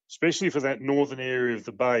in, especially for that northern area of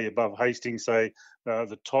the bay above Hastings. The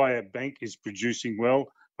Tyab Bank is producing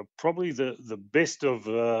well, but probably the best of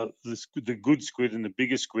the good squid and the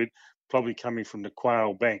biggest squid probably coming from the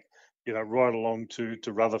Quail Bank, right along to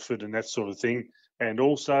Rutherford and that sort of thing. And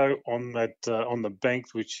also on the bank,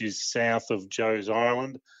 which is south of Joe's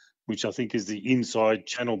Island, which I think is the inside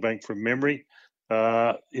channel bank from memory.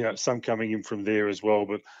 Some coming in from there as well.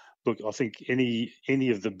 But look, I think any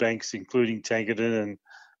of the banks, including Tankerton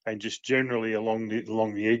and just generally along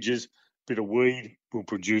the edges, bit of weed will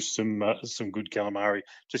produce some good calamari.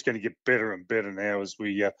 Just going to get better and better now as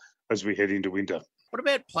we head into winter. What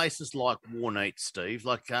about places like Warneet, Steve?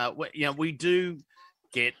 We do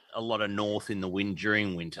get a lot of north in the wind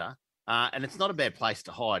during winter, and it's not a bad place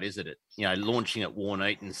to hide, is it? Launching at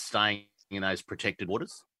Warneet and staying in those protected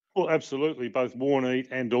waters. Well, absolutely. Both Warneet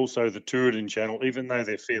and also the Tooradin Channel, even though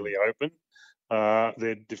they're fairly open,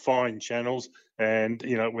 they're defined channels. And,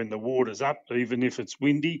 when the water's up, even if it's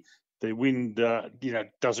windy, the wind,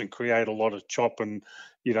 doesn't create a lot of chop and,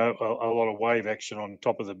 a lot of wave action on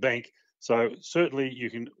top of the bank. So certainly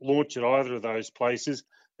you can launch at either of those places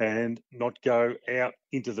and not go out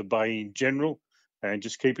into the bay in general, and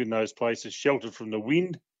just keeping those places sheltered from the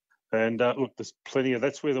wind. And look, there's plenty of,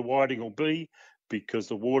 that's where the whiting will be, because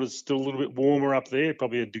the water's still a little bit warmer up there,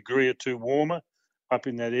 probably a degree or two warmer up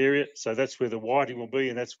in that area. So that's where the whiting will be,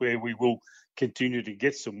 and that's where we will continue to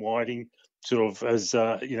get some whiting sort of as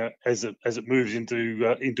it moves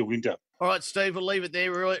into winter. All right, Steve, we'll leave it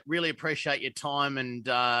there. We really appreciate your time, and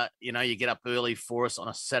you get up early for us on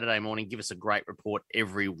a Saturday morning. Give us a great report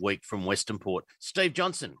every week from Western Port. Steve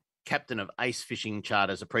Johnson, captain of Ace Fishing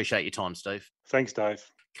Charters. Appreciate your time, Steve. Thanks, Dave.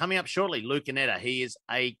 Coming up shortly, Luca Netta. He is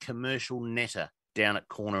a commercial netter down at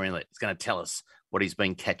Corner Inlet. He's going to tell us what he's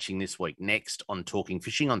been catching this week. Next on Talking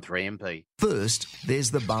Fishing on 3MP. First,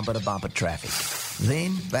 there's the bumper-to-bumper traffic.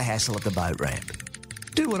 Then, the hassle at the boat ramp.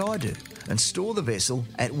 Do what I do and store the vessel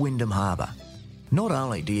at Wyndham Harbour. Not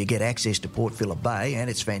only do you get access to Port Phillip Bay and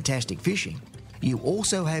its fantastic fishing, you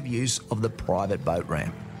also have use of the private boat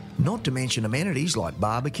ramp. Not to mention amenities like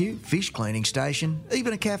barbecue, fish cleaning station,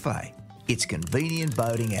 even a cafe. It's convenient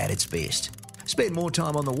boating at its best. Spend more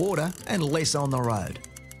time on the water and less on the road.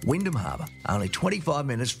 Wyndham Harbour, only 25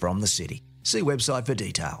 minutes from the city. See website for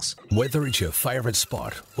details. Whether it's your favourite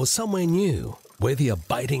spot or somewhere new, whether you're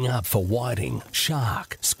baiting up for whiting,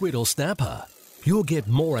 shark, squid or snapper, you'll get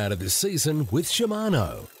more out of this season with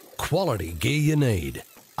Shimano. Quality gear you need.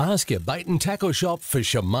 Ask your bait and tackle shop for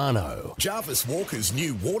Shimano. Jarvis Walker's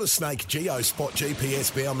new Water Snake GeoSpot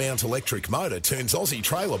GPS bow mount electric motor turns Aussie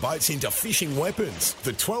trailer boats into fishing weapons.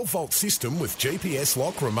 The 12-volt system with GPS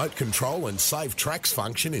lock, remote control and save tracks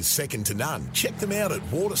function is second to none. Check them out at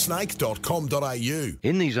watersnake.com.au.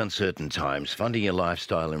 In these uncertain times, funding your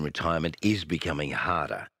lifestyle and retirement is becoming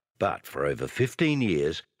harder. But for over 15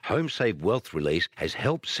 years, HomeSafe Wealth Release has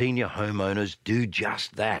helped senior homeowners do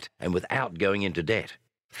just that, and without going into debt.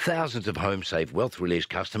 Thousands of HomeSafe Wealth Release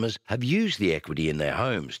customers have used the equity in their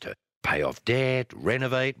homes to pay off debt,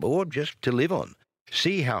 renovate, or just to live on.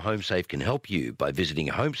 See how HomeSafe can help you by visiting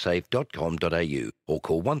homesafe.com.au or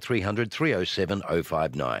call 1300 307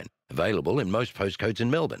 059. Available in most postcodes in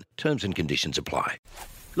Melbourne. Terms and conditions apply.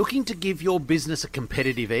 Looking to give your business a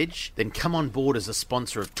competitive edge? Then come on board as a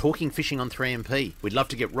sponsor of Talking Fishing on 3MP. We'd love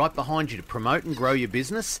to get right behind you to promote and grow your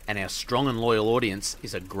business, and our strong and loyal audience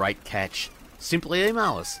is a great catch. Simply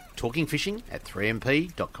email us,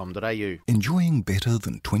 talkingfishing@3mp.com.au. Enjoying better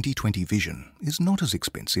than 20/20 vision is not as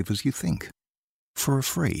expensive as you think. For a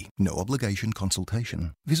free, no-obligation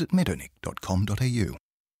consultation, visit medonic.com.au.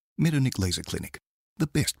 Medonic Laser Clinic, the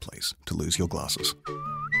best place to lose your glasses.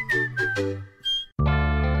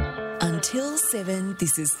 Until 7,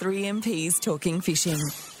 this is 3MP's Talking Fishing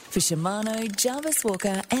for Shimano, Jarvis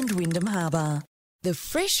Walker and Wyndham Harbour. The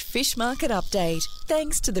Fresh Fish Market Update,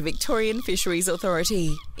 thanks to the Victorian Fisheries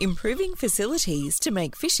Authority, improving facilities to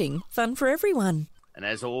make fishing fun for everyone. And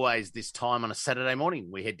as always, this time on a Saturday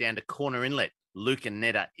morning, we head down to Corner Inlet. Luca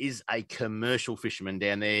Netta is a commercial fisherman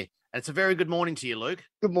down there. And it's a very good morning to you, Luke.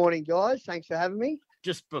 Good morning, guys. Thanks for having me.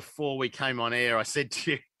 Just before we came on air, I said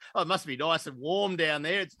to you, oh, it must be nice and warm down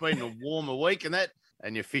there. It's been a warmer week, and that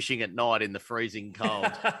and you're fishing at night in the freezing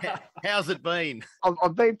cold. How's it been?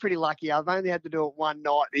 I've been pretty lucky. I've only had to do it one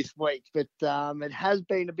night this week, but it has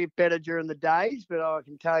been a bit better during the days. But I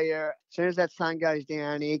can tell you, as soon as that sun goes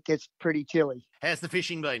down, it gets pretty chilly. How's the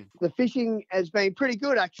fishing been? The fishing has been pretty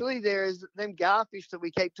good, actually. There's them garfish that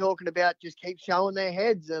we keep talking about just keep showing their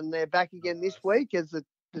heads, and they're back again this week as the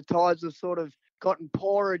tides have sort of gotten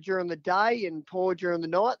poorer during the day and poor during the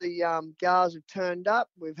night. The gars have turned up.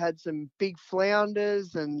 We've had some big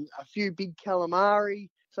flounders and a few big calamari.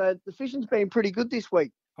 So the fishing's been pretty good this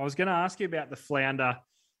week. I was going to ask you about the flounder,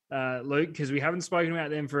 Luke, because we haven't spoken about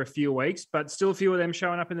them for a few weeks, but still a few of them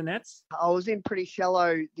showing up in the nets. I was in pretty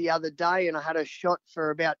shallow the other day and I had a shot for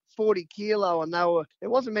about 40 kilo, and there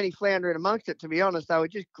wasn't many flounder in amongst it, to be honest. They were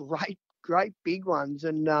just great big ones.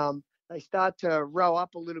 And they start to row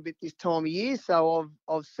up a little bit this time of year. So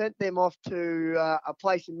I've sent them off to a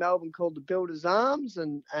place in Melbourne called the Builders Arms,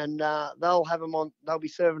 and they'll have them on. They'll be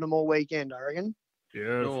serving them all weekend, I reckon.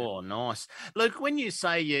 Beautiful. Oh, nice. Luke, when you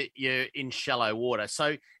say you're in shallow water,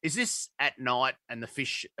 so is this at night and the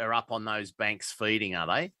fish are up on those banks feeding, are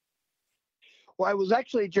they? Well, it was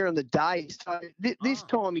actually during the day. So this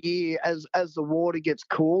time of year, as the water gets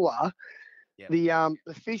cooler, the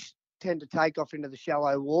fish tend to take off into the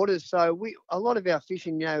shallow waters. So a lot of our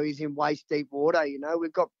fishing, is in waist deep water.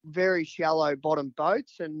 We've got very shallow bottom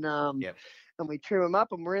boats, and we trim them up,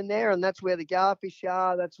 and we're in there, and that's where the garfish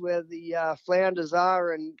are. That's where the flounders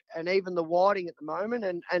are, and even the whiting at the moment.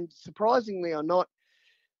 And surprisingly or not,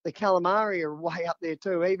 the calamari are way up there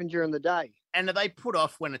too, even during the day. And are they put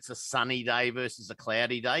off when it's a sunny day versus a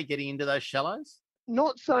cloudy day, getting into those shallows?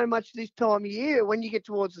 Not so much this time of year. When you get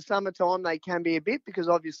towards the summertime, they can be a bit, because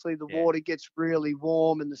obviously the water gets really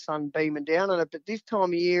warm and the sun beaming down on it. But this time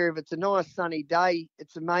of year, if it's a nice sunny day,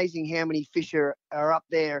 it's amazing how many fish are up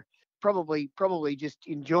there, probably just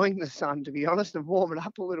enjoying the sun, to be honest, and warming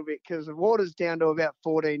up a little bit, because the water's down to about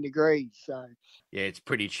 14 degrees. So yeah, it's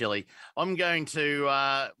pretty chilly. I'm going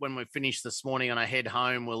to, when we finish this morning and I head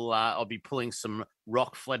home, I'll be pulling some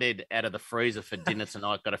rock flathead out of the freezer for dinner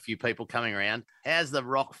tonight. Got a few people coming around. How's the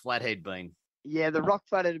rock flathead been? Yeah, the rock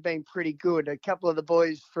flathead have been pretty good. A couple of the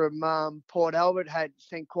boys from Port Albert had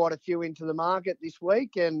sent quite a few into the market this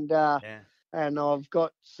week, and I've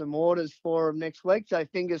got some orders for them next week. So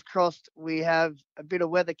fingers crossed we have a bit of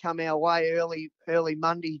weather come our way early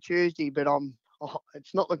Monday, Tuesday, but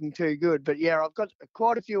it's not looking too good. But yeah, I've got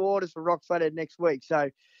quite a few orders for rock flathead next week. So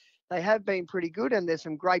they have been pretty good, and there's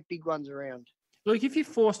some great big ones around. Look, if you're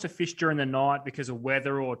forced to fish during the night because of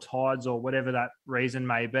weather or tides or whatever that reason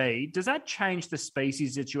may be, does that change the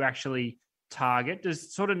species that you actually target?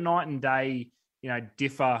 Does sort of night and day,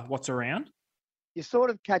 differ what's around? You sort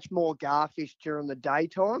of catch more garfish during the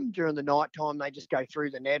daytime. During the nighttime, they just go through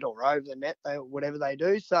the net or over the net, whatever they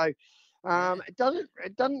do. So it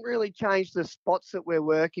doesn't really change the spots that we're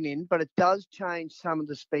working in, but it does change some of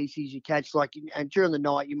the species you catch. And during the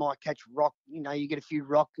night, you might catch rock. You get a few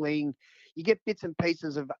rockling. You get bits and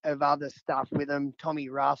pieces of other stuff with them, Tommy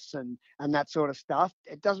Ruffs and that sort of stuff.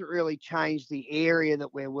 It doesn't really change the area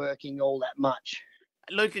that we're working all that much.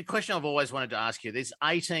 Luke, a question I've always wanted to ask you. There's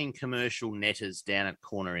 18 commercial netters down at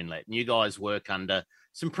Corner Inlet, and you guys work under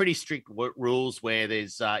some pretty strict rules where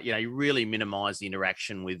there's, you really minimise the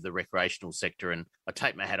interaction with the recreational sector. And I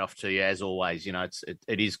take my hat off to you, as always.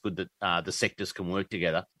 It is good that the sectors can work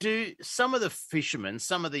together. Do some of the fishermen,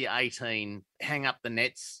 some of the 18, hang up the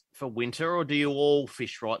nets for winter, or do you all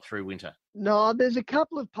fish right through winter? No, there's a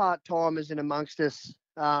couple of part-timers in amongst us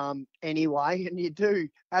anyway, and you do,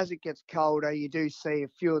 as it gets colder, you do see a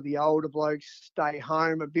few of the older blokes stay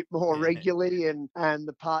home a bit more regularly, and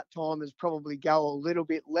the part-timers probably go a little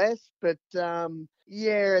bit less, but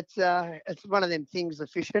it's one of them things, the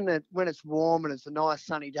fishing. When it's warm and it's a nice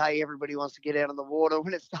sunny day, everybody wants to get out on the water.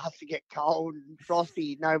 When it starts to get cold and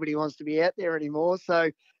frosty, nobody wants to be out there anymore,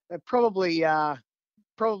 so it probably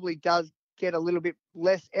does get a little bit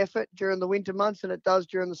less effort during the winter months than it does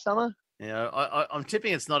during the summer. I'm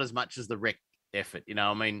tipping it's not as much as the rec effort.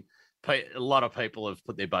 A lot of people have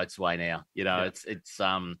put their boats away now. It's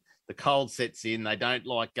the cold sets in. They don't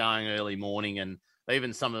like going early morning, and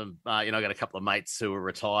even some of them, I got a couple of mates who are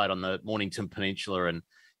retired on the Mornington Peninsula, and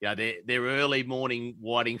they're early morning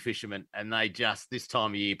whiting fishermen, and they just, this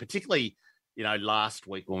time of year, particularly last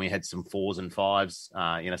week when we had some 4s and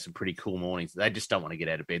 5s, some pretty cool mornings, they just don't want to get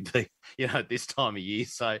out of bed, at this time of year.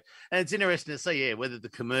 So, and it's interesting to see, whether the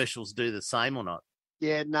commercials do the same or not.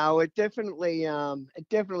 Yeah, no, it definitely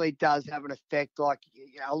does have an effect. Like,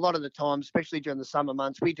 a lot of the time, especially during the summer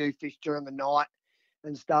months, we do fish during the night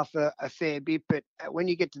and stuff a fair bit. But when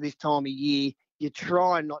you get to this time of year, you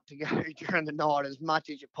try not to go during the night as much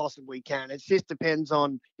as you possibly can. It just depends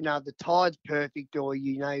on, the tide's perfect, or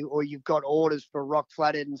or you've got orders for rock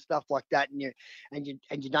flathead and stuff like that, and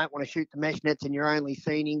you don't want to shoot the mesh nets and you're only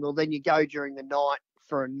seining. Well, then you go during the night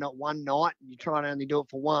for not one night, and you try and only do it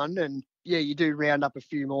for one, and yeah, you do round up a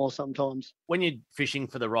few more sometimes. When you're fishing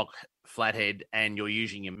for the rock flathead and you're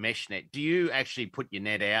using your mesh net, do you actually put your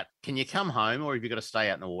net out? Can you come home, or have you got to stay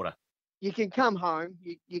out in the water? You can come home.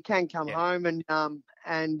 You can come home,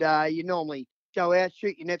 and you normally go out,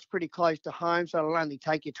 shoot your nets pretty close to home, so it'll only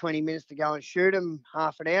take you 20 minutes to go and shoot them,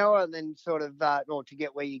 half an hour, and then sort of, or to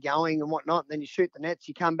get where you're going and whatnot. And then you shoot the nets,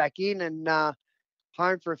 you come back in and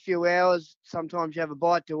home for a few hours. Sometimes you have a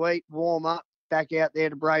bite to eat, warm up, back out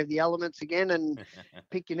there to brave the elements again, and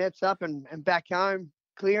pick your nets up and back home,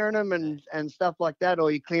 clearing them and stuff like that,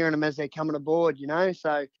 or you're clearing them as they're coming aboard,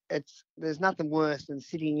 So there's nothing worse than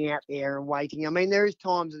sitting out there and waiting. I mean, there is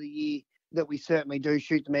times of the year that we certainly do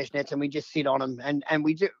shoot the mesh nets and we just sit on them, and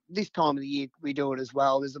we do this time of the year we do it as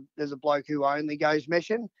well. There's a bloke who only goes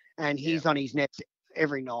meshing, and he's on his nets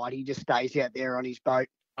every night. He just stays out there on his boat.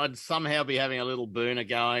 I'd somehow be having a little burner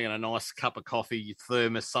going and a nice cup of coffee,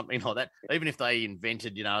 thermos, something like that. Even if they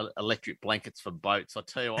invented, electric blankets for boats, I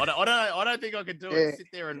tell you, I don't think I could do it. Sit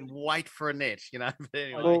there and wait for a net, But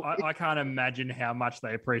anyway. Well, I can't imagine how much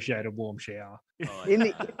they appreciate a warm shower.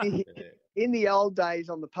 In the old days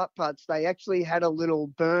on the putt-putts, they actually had a little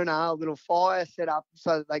burner, a little fire set up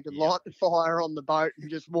so that they could light the fire on the boat and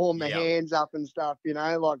just warm their hands up and stuff,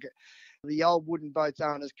 like the old wooden boats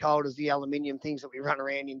aren't as cold as the aluminium things that we run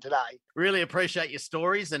around in today. Really appreciate your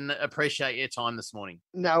stories and appreciate your time this morning.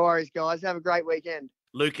 No worries, guys. Have a great weekend.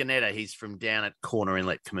 Luke Annetta, he's from down at Corner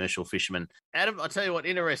Inlet, commercial fisherman. Adam, I'll tell you what,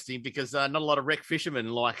 interesting, because not a lot of wreck fishermen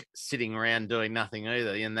like sitting around doing nothing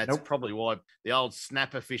either. And that's probably why the old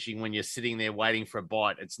snapper fishing, when you're sitting there waiting for a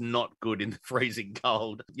bite, it's not good in the freezing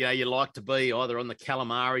cold. You like to be either on the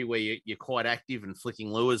calamari where you're quite active and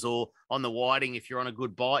flicking lures, or on the whiting if you're on a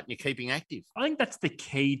good bite and you're keeping active. I think that's the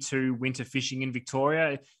key to winter fishing in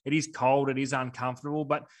Victoria. It is cold, it is uncomfortable,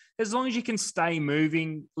 but as long as you can stay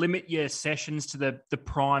moving, limit your sessions to the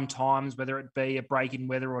prime times, whether it be a break in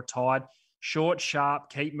weather or tide, short, sharp,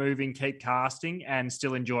 keep moving, keep casting, and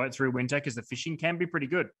still enjoy it through winter, because the fishing can be pretty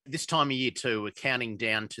good. This time of year too, we're counting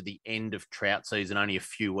down to the end of trout season, only a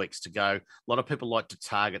few weeks to go. A lot of people like to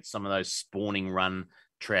target some of those spawning run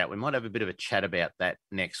trout. We might have a bit of a chat about that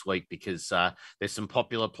next week, because there's some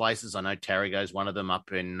popular places. I know Tarrago's one of them.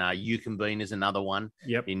 Up in Yukonbean is another one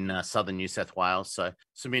in southern New South Wales. So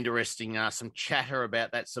some interesting, some chatter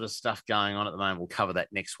about that sort of stuff going on at the moment. We'll cover that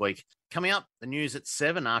next week. Coming up, the news at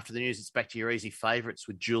 7. After the news, it's back to your easy favourites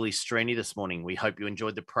with Julie Strini this morning. We hope you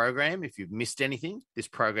enjoyed the program. If you've missed anything, this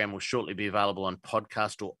program will shortly be available on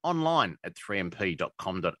podcast or online at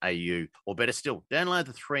 3mp.com.au. Or better still, download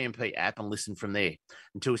the 3MP app and listen from there.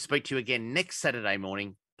 Until we speak to you again next Saturday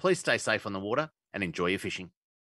morning, please stay safe on the water and enjoy your fishing.